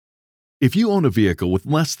If you own a vehicle with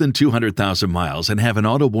less than 200,000 miles and have an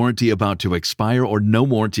auto warranty about to expire or no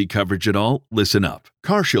warranty coverage at all, listen up.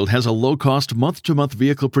 CarShield has a low-cost month-to-month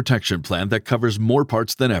vehicle protection plan that covers more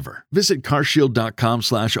parts than ever. Visit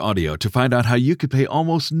carshield.com/audio to find out how you could pay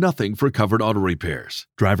almost nothing for covered auto repairs.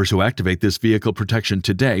 Drivers who activate this vehicle protection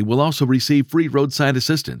today will also receive free roadside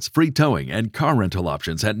assistance, free towing, and car rental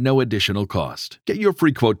options at no additional cost. Get your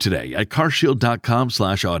free quote today at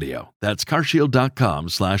carshield.com/audio. That's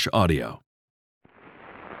carshield.com/audio.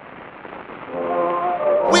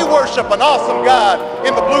 We worship an awesome God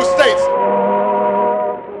in the blue states.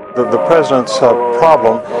 The president's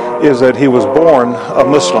problem is that he was born a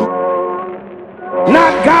Muslim.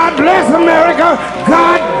 Not God bless America,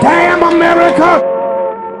 God damn America.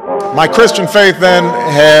 My Christian faith then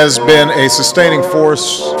has been a sustaining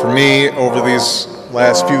force for me over these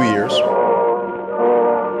last few years.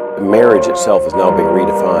 Marriage itself is now being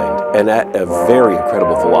redefined, and at a very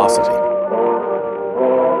incredible velocity.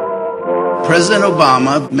 President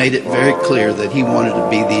Obama made it very clear that he wanted to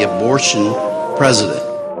be the abortion president.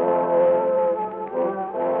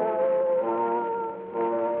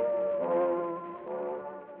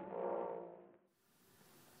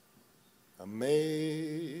 Amazing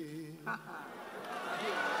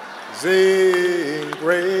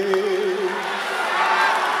grace,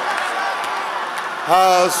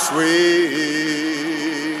 how sweet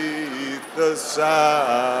the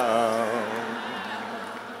sound.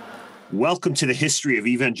 Welcome to the history of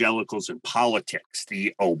evangelicals and politics,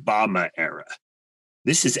 the Obama era.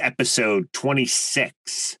 This is episode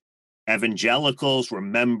 26, Evangelicals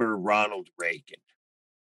Remember Ronald Reagan.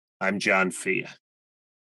 I'm John Fia.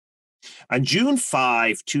 On June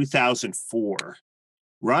 5, 2004,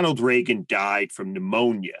 Ronald Reagan died from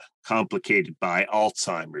pneumonia complicated by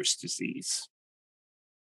Alzheimer's disease.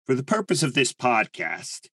 For the purpose of this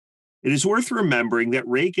podcast, it is worth remembering that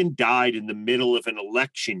Reagan died in the middle of an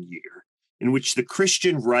election year in which the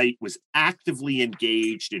Christian right was actively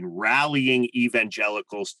engaged in rallying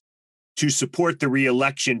evangelicals to support the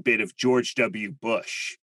re-election bid of George W.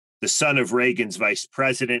 Bush, the son of Reagan's vice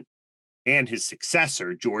president and his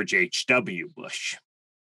successor, George H.W. Bush.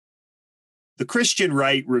 The Christian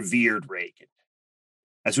right revered Reagan.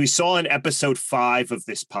 As we saw in episode 5 of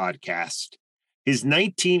this podcast, his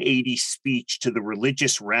 1980 speech to the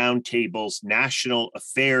Religious Roundtable's National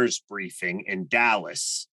Affairs briefing in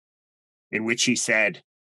Dallas, in which he said,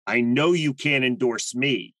 "I know you can't endorse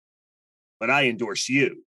me, but I endorse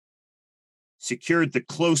you," secured the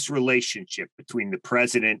close relationship between the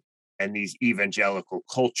president and these evangelical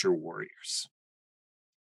culture warriors.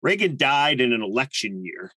 Reagan died in an election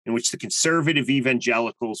year in which the conservative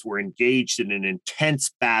evangelicals were engaged in an intense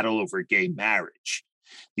battle over gay marriage,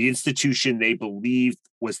 the institution they believed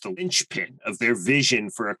was the linchpin of their vision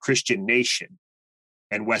for a Christian nation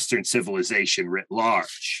and Western civilization writ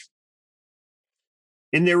large.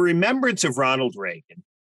 In their remembrance of Ronald Reagan,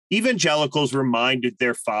 evangelicals reminded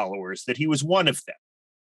their followers that he was one of them,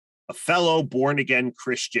 a fellow born-again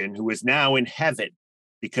Christian who is now in heaven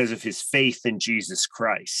because of his faith in Jesus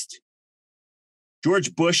Christ.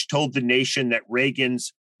 George Bush told the nation that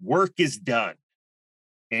Reagan's work is done,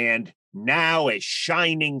 and now a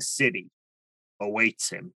shining city awaits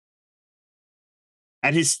him.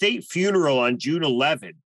 At his state funeral on June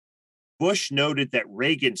 11, Bush noted that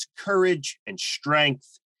Reagan's courage and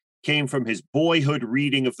strength came from his boyhood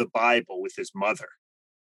reading of the Bible with his mother.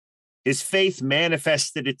 His faith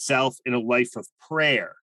manifested itself in a life of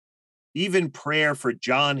prayer, even prayer for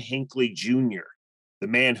John Hinckley Jr., the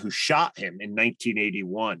man who shot him in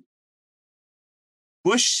 1981.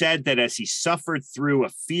 Bush said that as he suffered through a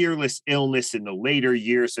fearless illness in the later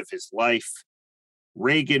years of his life,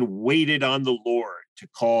 Reagan waited on the Lord to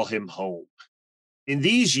call him home. In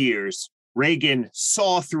these years, Reagan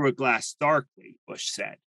saw through a glass darkly, Bush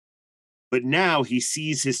said, but now he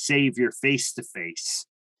sees his Savior face to face,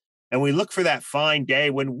 and we look for that fine day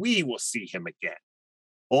when we will see him again.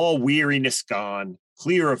 All weariness gone,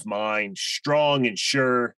 clear of mind, strong and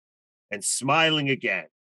sure, and smiling again,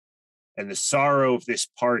 and the sorrow of this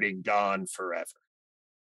parting gone forever.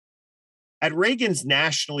 At Reagan's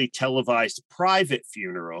nationally televised private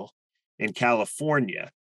funeral in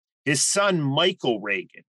California, his son Michael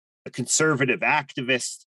Reagan, a conservative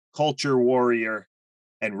activist, culture warrior,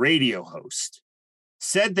 and radio host,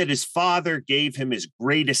 said that his father gave him his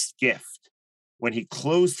greatest gift when he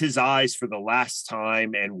closed his eyes for the last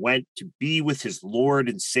time and went to be with his Lord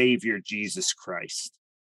and Savior, Jesus Christ.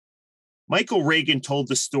 Michael Reagan told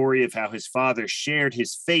the story of how his father shared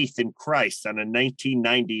his faith in Christ on a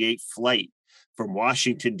 1998 flight from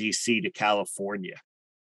Washington, D.C. to California.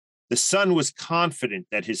 The son was confident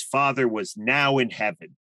that his father was now in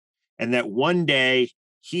heaven and that one day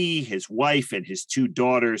he, his wife, and his two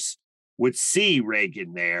daughters would see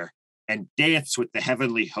Reagan there and dance with the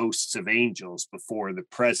heavenly hosts of angels before the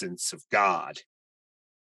presence of God.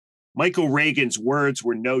 Michael Reagan's words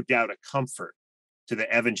were no doubt a comfort to the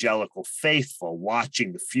evangelical faithful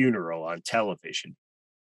watching the funeral on television.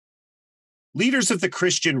 Leaders of the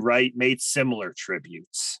Christian right made similar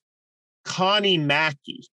tributes. Connie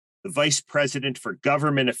Mackey, the vice president for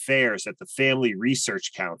government affairs at the Family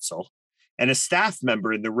Research Council and a staff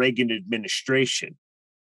member in the Reagan administration,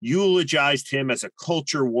 eulogized him as a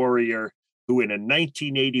culture warrior who, in a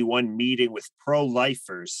 1981 meeting with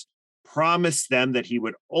pro-lifers, promised them that he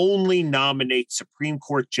would only nominate Supreme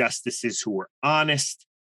Court justices who were honest,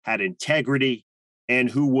 had integrity, and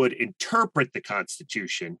who would interpret the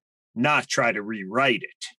Constitution, not try to rewrite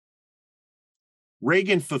it.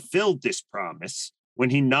 Reagan fulfilled this promise when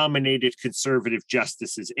he nominated conservative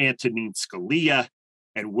justices Antonin Scalia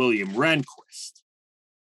and William Rehnquist.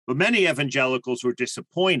 But many evangelicals were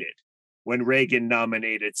disappointed when Reagan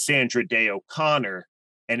nominated Sandra Day O'Connor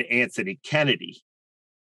and Anthony Kennedy.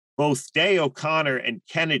 Both Day O'Connor and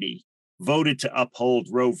Kennedy voted to uphold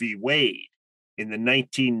Roe v. Wade in the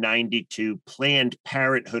 1992 Planned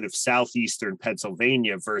Parenthood of Southeastern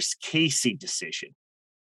Pennsylvania versus Casey decision,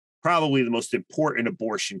 probably the most important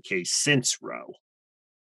abortion case since Roe.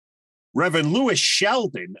 Reverend Louis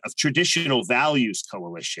Sheldon of Traditional Values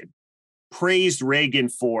Coalition praised Reagan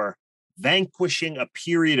for vanquishing a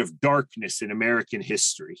period of darkness in American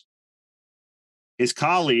history. His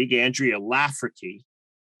colleague, Andrea Lafferty,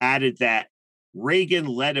 added that Reagan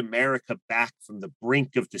led America back from the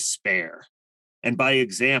brink of despair and by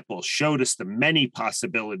example showed us the many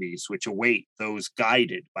possibilities which await those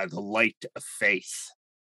guided by the light of faith.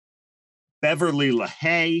 Beverly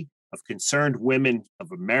LaHaye of Concerned Women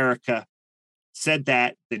of America said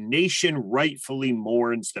that the nation rightfully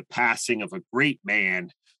mourns the passing of a great man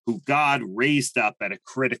who God raised up at a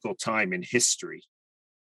critical time in history.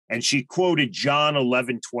 And she quoted John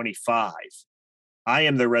 11:25. I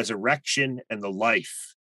am the resurrection and the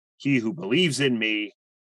life. He who believes in me,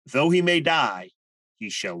 though he may die, he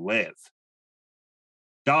shall live.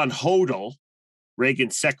 Don Hodel,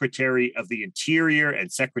 Reagan's Secretary of the Interior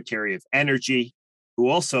and Secretary of Energy, who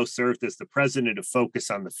also served as the president of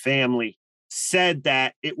Focus on the Family, said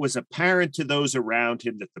that it was apparent to those around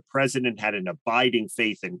him that the president had an abiding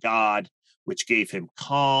faith in God, which gave him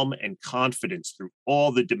calm and confidence through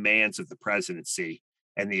all the demands of the presidency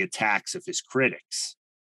and the attacks of his critics.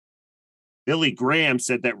 Billy Graham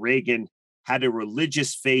said that Reagan had a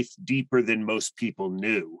religious faith deeper than most people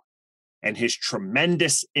knew, and his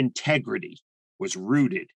tremendous integrity was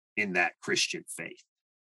rooted in that Christian faith.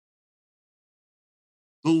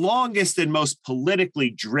 The longest and most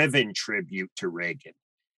politically driven tribute to Reagan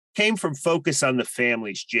came from Focus on the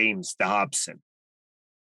Family's James Dobson.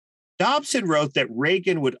 Dobson wrote that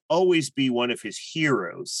Reagan would always be one of his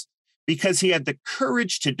heroes because he had the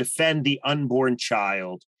courage to defend the unborn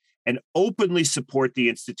child and openly support the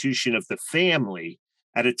institution of the family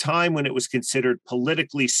at a time when it was considered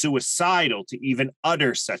politically suicidal to even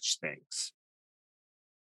utter such things.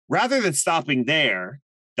 Rather than stopping there,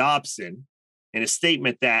 Dobson, in a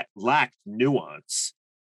statement that lacked nuance,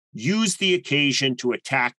 used the occasion to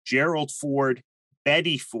attack Gerald Ford,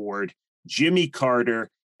 Betty Ford, Jimmy Carter,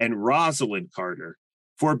 and Rosalind Carter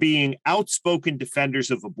for being outspoken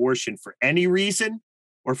defenders of abortion for any reason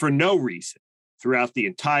or for no reason throughout the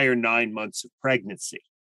entire 9 months of pregnancy.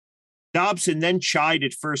 Dobson then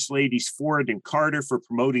chided First Ladies Ford and Carter for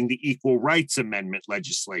promoting the Equal Rights Amendment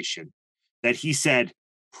legislation that he said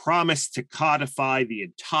promised to codify the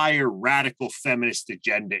entire radical feminist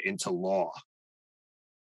agenda into law.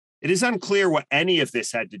 It is unclear what any of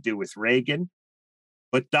this had to do with Reagan,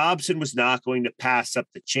 but Dobson was not going to pass up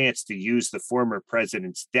the chance to use the former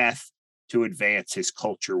president's death to advance his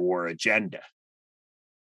culture war agenda.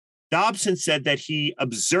 Dobson said that he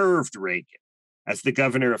observed Reagan as the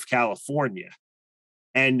governor of California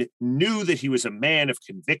and knew that he was a man of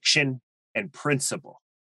conviction and principle.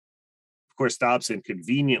 Of course, Dobson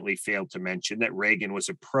conveniently failed to mention that Reagan was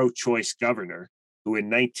a pro-choice governor who in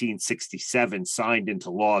 1967 signed into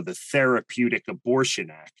law the Therapeutic Abortion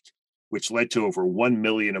Act, which led to over 1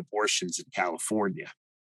 million abortions in California.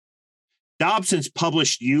 Dobson's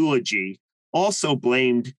published eulogy also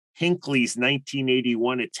blamed Hinckley's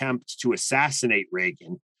 1981 attempt to assassinate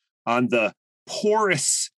Reagan on the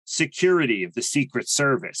porous security of the Secret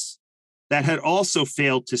Service that had also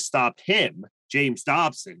failed to stop him, James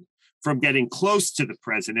Dobson, from getting close to the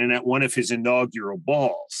president at one of his inaugural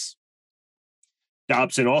balls.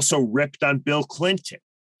 Dobson also ripped on Bill Clinton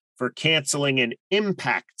for canceling an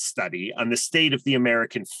impact study on the state of the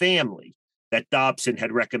American family that Dobson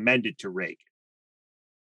had recommended to Reagan.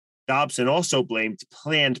 Dobson also blamed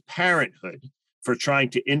Planned Parenthood for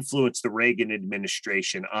trying to influence the Reagan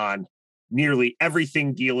administration on nearly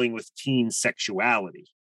everything dealing with teen sexuality.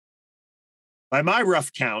 By my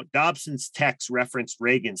rough count, Dobson's text referenced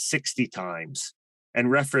Reagan 60 times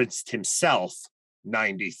and referenced himself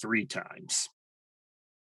 93 times.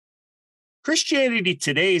 Christianity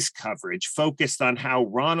Today's coverage focused on how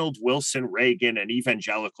Ronald Wilson Reagan and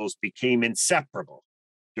evangelicals became inseparable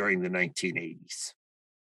during the 1980s.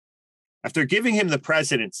 After giving him the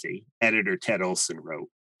presidency, editor Ted Olson wrote,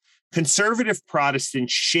 conservative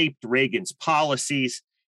Protestants shaped Reagan's policies,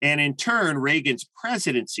 and in turn, Reagan's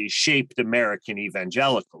presidency shaped American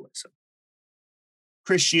evangelicalism.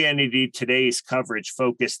 Christianity Today's coverage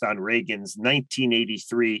focused on Reagan's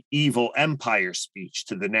 1983 Evil Empire speech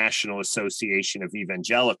to the National Association of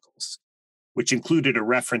Evangelicals, which included a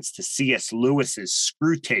reference to C.S. Lewis's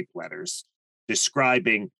Screwtape Letters,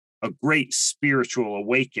 describing a great spiritual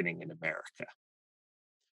awakening in America.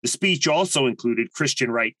 The speech also included Christian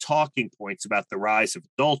right talking points about the rise of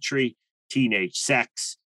adultery, teenage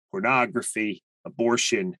sex, pornography,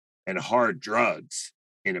 abortion, and hard drugs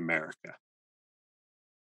in America.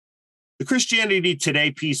 The Christianity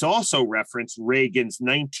Today piece also referenced Reagan's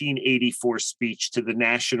 1984 speech to the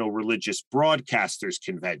National Religious Broadcasters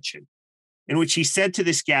Convention, in which he said to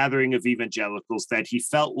this gathering of evangelicals that he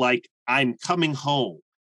felt like, I'm coming home.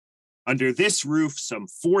 Under this roof, some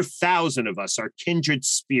 4,000 of us are kindred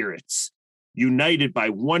spirits, united by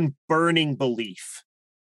one burning belief.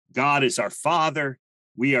 God is our Father,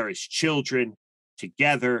 we are his children,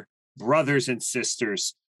 together, brothers and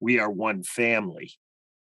sisters, we are one family.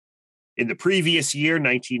 In the previous year,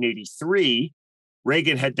 1983,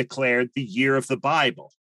 Reagan had declared the year of the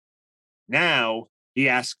Bible. Now, he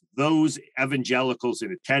asked those evangelicals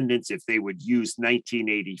in attendance if they would use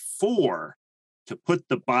 1984 to put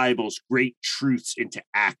the Bible's great truths into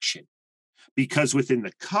action. Because within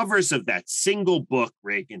the covers of that single book,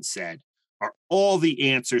 Reagan said, are all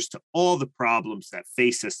the answers to all the problems that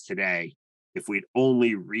face us today if we'd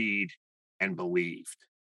only read and believed.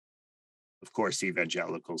 Of course,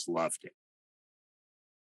 evangelicals loved it.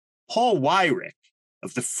 Paul Weyrich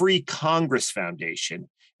of the Free Congress Foundation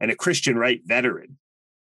and a Christian right veteran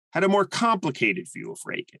had a more complicated view of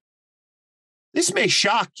Reagan. This may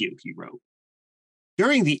shock you, he wrote.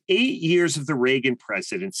 During the 8 years of the Reagan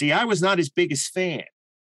presidency, I was not his biggest fan.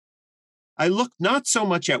 I looked not so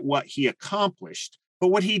much at what he accomplished, but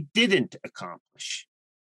what he didn't accomplish.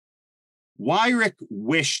 Weyrich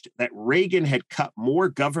wished that Reagan had cut more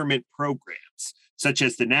government programs, such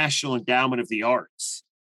as the National Endowment of the Arts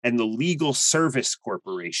and the Legal Service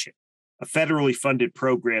Corporation, a federally funded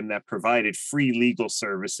program that provided free legal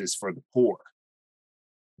services for the poor.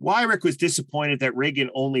 Weyrich was disappointed that Reagan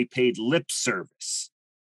only paid lip service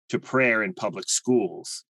to prayer in public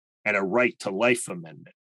schools and a right to life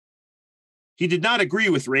amendment. He did not agree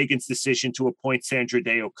with Reagan's decision to appoint Sandra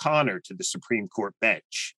Day O'Connor to the Supreme Court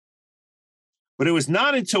bench. But it was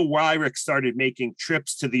not until Weyrich started making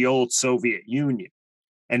trips to the old Soviet Union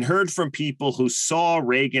and heard from people who saw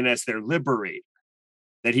Reagan as their liberator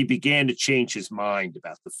that he began to change his mind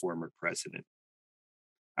about the former president.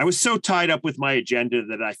 I was so tied up with my agenda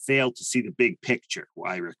that I failed to see the big picture,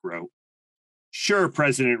 Weyrich wrote. Sure,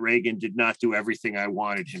 President Reagan did not do everything I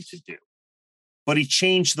wanted him to do, but he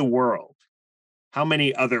changed the world. How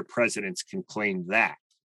many other presidents can claim that?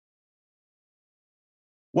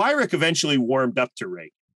 Weyrich eventually warmed up to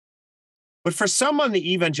Reagan. But for some on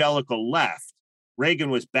the evangelical left, Reagan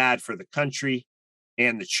was bad for the country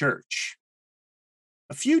and the church.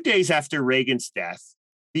 A few days after Reagan's death,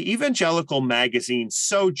 the evangelical magazine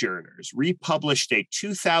Sojourners republished a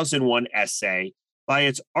 2001 essay by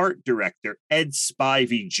its art director, Ed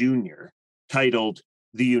Spivey Jr., titled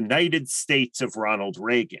The United States of Ronald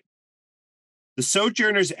Reagan. The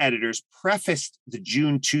Sojourners editors prefaced the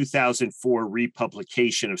June 2004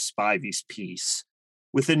 republication of Spivey's piece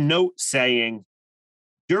with a note saying,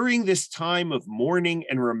 during this time of mourning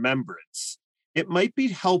and remembrance, it might be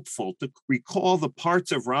helpful to recall the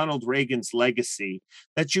parts of Ronald Reagan's legacy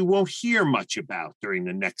that you won't hear much about during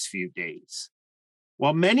the next few days.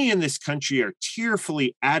 While many in this country are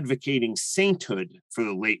tearfully advocating sainthood for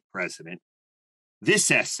the late president, this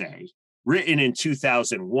essay, written in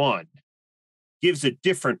 2001, gives a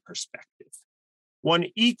different perspective, one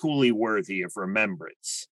equally worthy of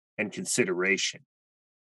remembrance and consideration.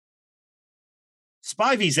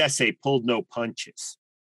 Spivey's essay pulled no punches.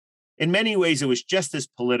 In many ways, it was just as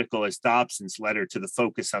political as Dobson's letter to the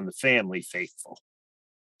Focus on the Family faithful.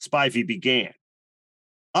 Spivey began,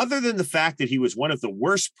 Other than the fact that he was one of the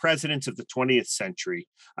worst presidents of the 20th century,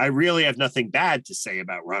 I really have nothing bad to say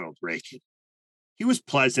about Ronald Reagan. He was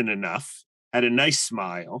pleasant enough, had a nice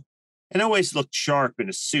smile, and always looked sharp in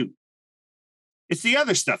a suit. It's the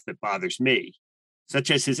other stuff that bothers me, such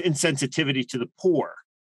as his insensitivity to the poor,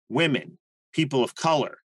 women, people of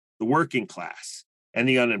color, the working class, and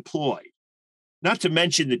the unemployed. Not to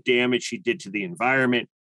mention the damage he did to the environment,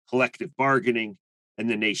 collective bargaining, and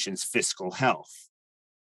the nation's fiscal health.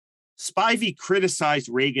 Spivey criticized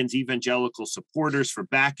Reagan's evangelical supporters for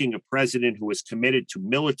backing a president who was committed to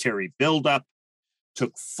military buildup,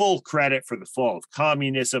 took full credit for the fall of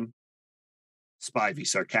communism. Spivey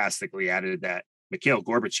sarcastically added that Mikhail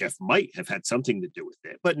Gorbachev might have had something to do with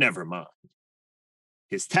it, but never mind.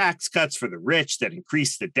 His tax cuts for the rich that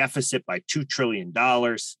increased the deficit by $2 trillion,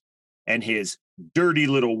 and his dirty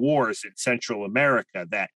little wars in Central America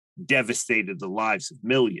that devastated the lives of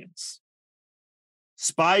millions.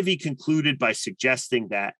 Spivey concluded by suggesting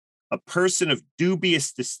that a person of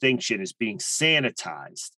dubious distinction is being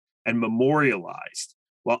sanitized and memorialized,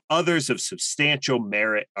 while others of substantial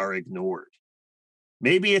merit are ignored.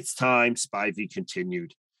 Maybe it's time, Spivey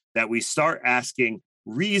continued, that we start asking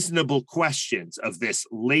reasonable questions of this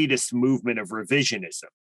latest movement of revisionism,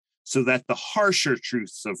 so that the harsher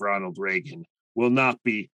truths of Ronald Reagan will not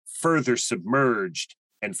be further submerged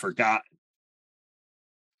and forgotten.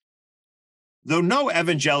 Though no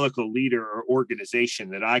evangelical leader or organization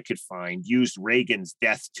that I could find used Reagan's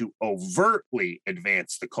death to overtly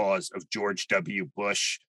advance the cause of George W.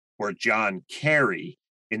 Bush or John Kerry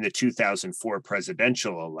in the 2004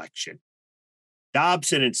 presidential election,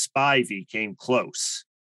 Dobson and Spivey came close,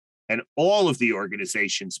 and all of the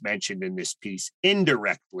organizations mentioned in this piece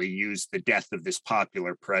indirectly used the death of this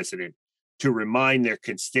popular president to remind their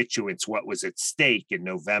constituents what was at stake in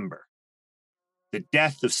November. The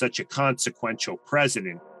death of such a consequential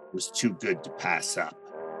president was too good to pass up.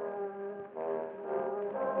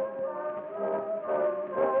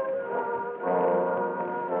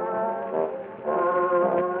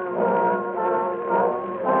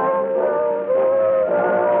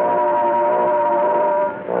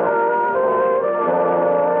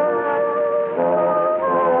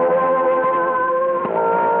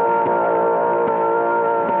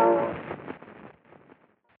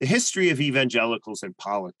 The History of Evangelicals and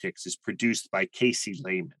Politics is produced by Casey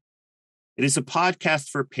Lehman. It is a podcast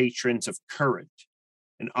for patrons of Current,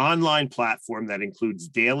 an online platform that includes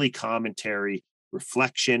daily commentary,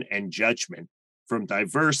 reflection, and judgment from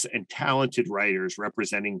diverse and talented writers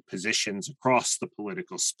representing positions across the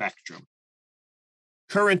political spectrum.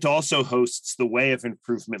 Current also hosts The Way of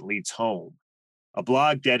Improvement Leads Home, a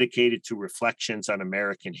blog dedicated to reflections on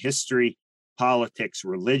American history, politics,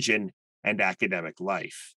 religion, and academic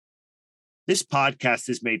life. This podcast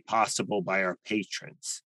is made possible by our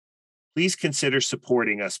patrons. Please consider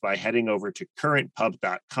supporting us by heading over to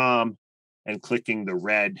currentpub.com and clicking the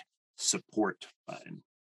red support button.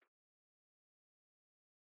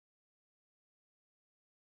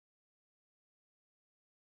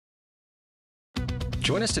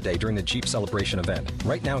 Join us today during the Jeep Celebration event.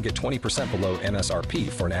 Right now, get 20% below MSRP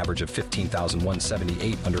for an average of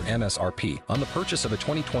 $15,178 under MSRP on the purchase of a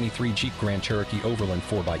 2023 Jeep Grand Cherokee Overland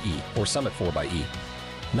 4xE or Summit 4xE.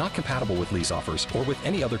 Not compatible with lease offers or with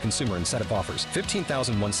any other consumer incentive offers.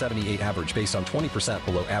 $15,178 average based on 20%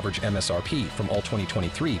 below average MSRP from all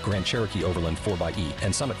 2023 Grand Cherokee Overland 4xE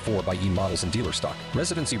and Summit 4xE models in dealer stock.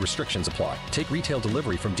 Residency restrictions apply. Take retail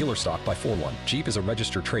delivery from dealer stock by 4/1. Jeep is a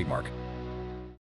registered trademark.